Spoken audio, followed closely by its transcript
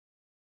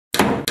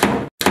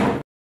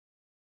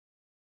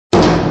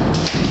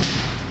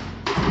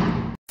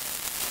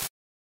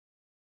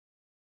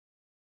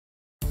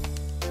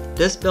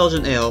This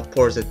Belgian ale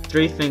pours a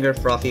 3-finger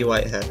frothy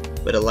white head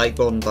with a light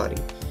golden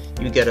body.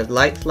 You get a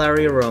light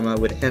flowery aroma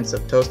with hints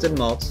of toasted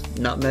malts,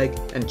 nutmeg,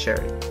 and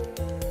cherry.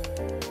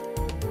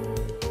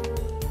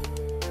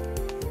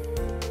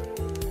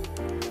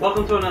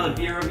 Welcome to another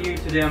beer review.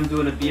 Today I'm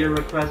doing a beer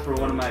request for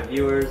one of my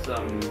viewers.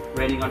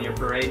 Raining on your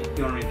parade. If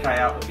you want me to try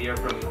out a beer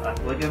from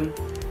Affligem.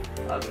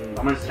 I'm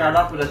going to start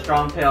off with a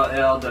strong pale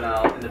ale, then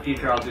in the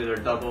future I'll do their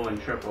double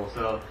and triple.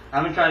 So I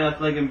haven't tried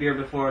Affligem beer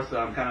before, so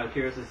I'm kind of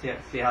curious to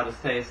see how this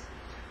tastes.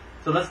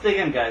 So let's dig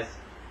in, guys.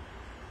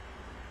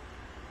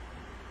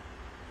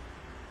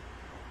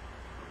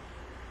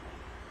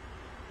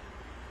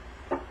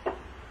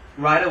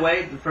 Right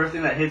away, the first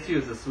thing that hits you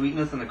is the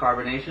sweetness and the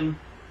carbonation.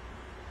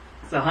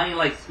 It's a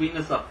honey-like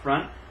sweetness up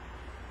front.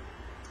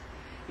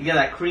 You get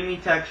that creamy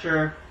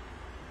texture.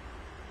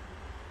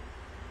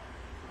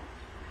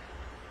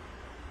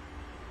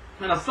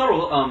 And a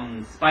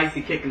subtle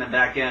spicy kick in the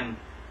back end.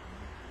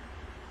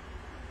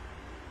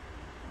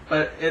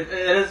 But it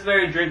is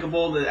very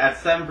drinkable. At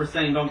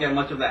 7% you don't get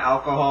much of the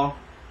alcohol.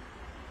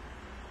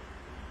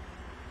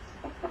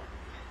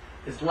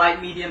 It's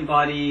light medium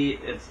body,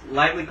 it's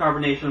lightly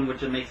carbonation,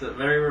 which makes it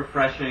very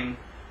refreshing.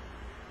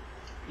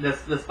 The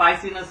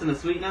spiciness and the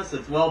sweetness,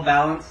 it's well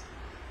balanced.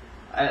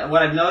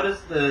 What I've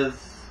noticed is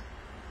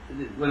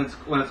when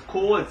it's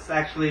cool, it's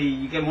actually,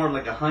 you get more of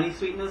like a honey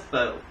sweetness,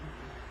 but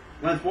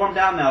when it's warmed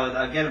down now,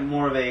 I get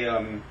more of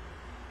a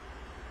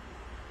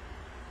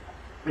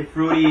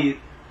fruity,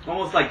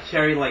 almost like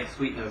cherry-like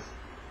sweetness.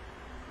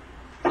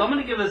 So I'm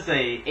going to give this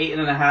a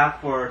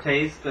 8.5 for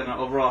taste and an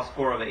overall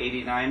score of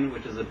 89,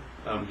 which is a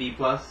B+.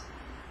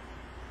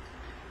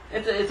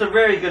 It's a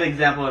very good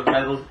example of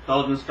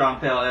Belgian Strong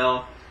Pale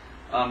Ale.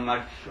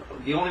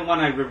 The only one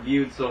I've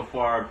reviewed so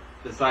far,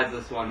 besides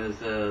this one,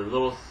 is a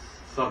Little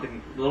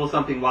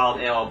Something Wild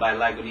Ale by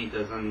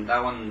Lagunitas, and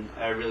that one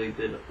I really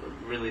did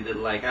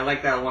like. I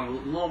like that one a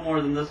little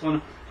more than this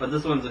one, but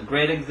this one's a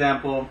great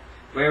example,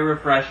 very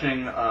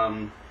refreshing.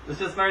 It's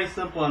just very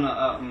simple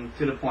and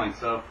to the point.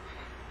 So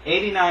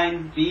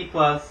 89 B+,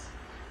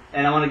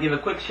 and I want to give a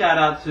quick shout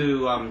out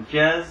to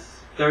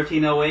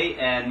Jez1308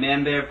 and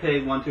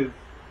ManBearPig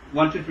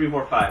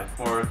 12345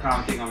 for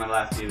commenting on my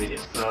last few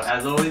videos. So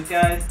as always,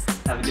 guys,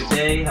 have a good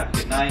day, have a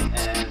good night,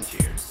 and cheers.